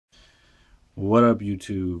What up,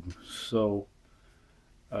 YouTube?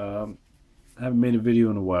 Um, I haven't made a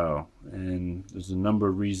video in a while, and there's a number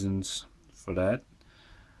of reasons for that.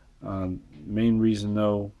 Main reason,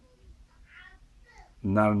 though,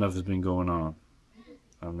 not enough has been going on.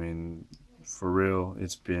 I mean, for real,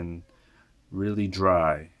 it's been really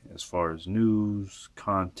dry as far as news,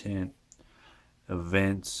 content,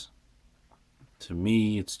 events. To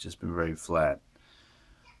me, it's just been very flat.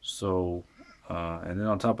 So, and then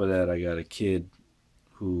on top of that, I got a kid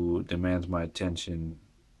who demands my attention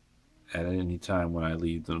at any time when I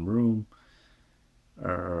leave the room,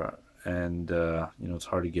 or it's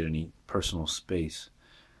hard to get any personal space.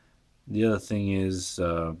 The other thing is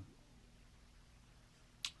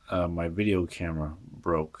my video camera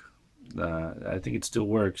broke. I think it still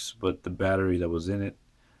works, but the battery that was in it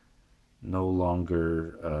no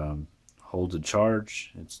longer holds a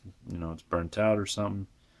charge. It's burnt out or something,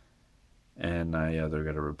 and I either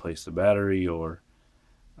got to replace the battery or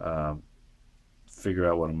um, figure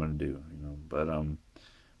out what I'm gonna do. But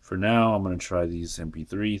for now, I'm gonna try these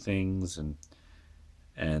MP3 things and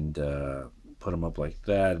put them up like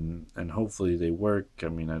that, and hopefully they work. I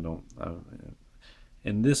mean, I don't.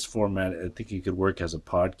 In this format, I think it could work as a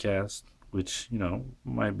podcast, which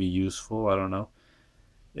might be useful. I don't know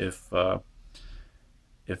if uh,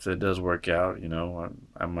 if that does work out.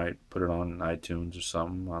 I might put it on iTunes or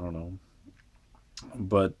something. I don't know,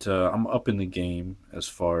 but I'm up in the game as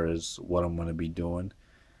far as what I'm going to be doing.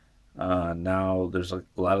 Now there's a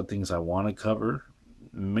lot of things I want to cover,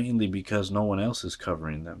 mainly because no one else is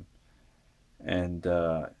covering them, and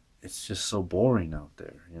it's just so boring out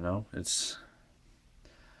there. It's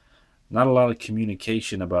not a lot of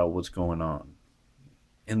communication about what's going on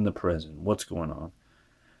in the present, what's going on.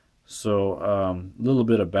 So, a little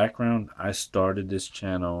bit of background. I started this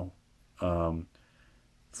channel um,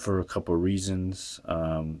 for a couple of reasons,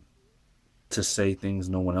 to say things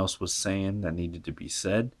no one else was saying that needed to be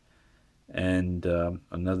said. And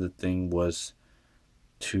another thing was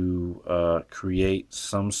to create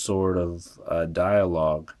some sort of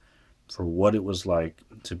dialogue for what it was like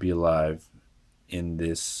to be alive in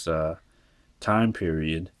this time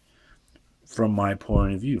period from my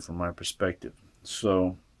point of view, from my perspective.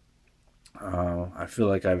 So I feel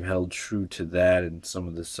like I've held true to that in some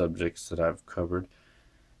of the subjects that I've covered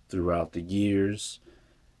throughout the years.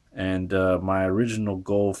 And my original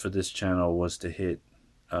goal for this channel was to hit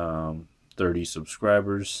 30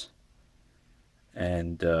 subscribers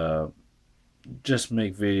and just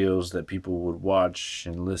make videos that people would watch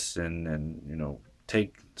and listen and,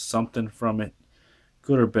 take something from it,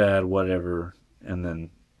 good or bad, whatever, and then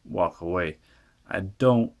walk away. I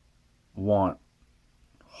don't want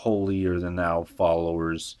holier than thou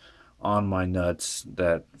followers on my nuts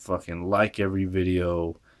that fucking like every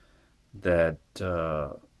video that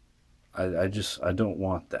I don't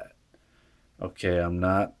want that. Okay, I'm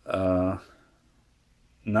not that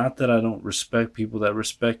I don't respect people that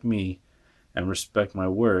respect me and respect my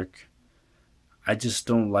work. I just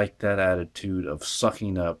don't like that attitude of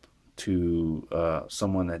sucking up to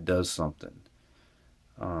someone that does something.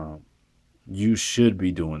 Um, you should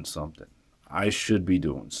be doing something. I should be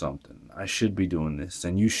doing something. I should be doing this,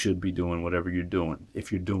 and you should be doing whatever you're doing.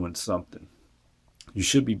 If you're doing something, you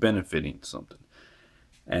should be benefiting something.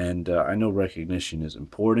 And I know recognition is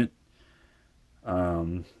important,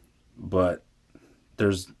 um, but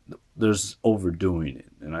there's there's overdoing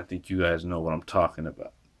it, and I think you guys know what I'm talking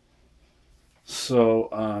about.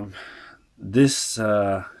 So this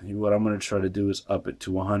what I'm gonna try to do is up it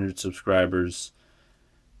to 100 subscribers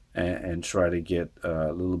and try to get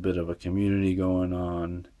a little bit of a community going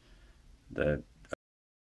on that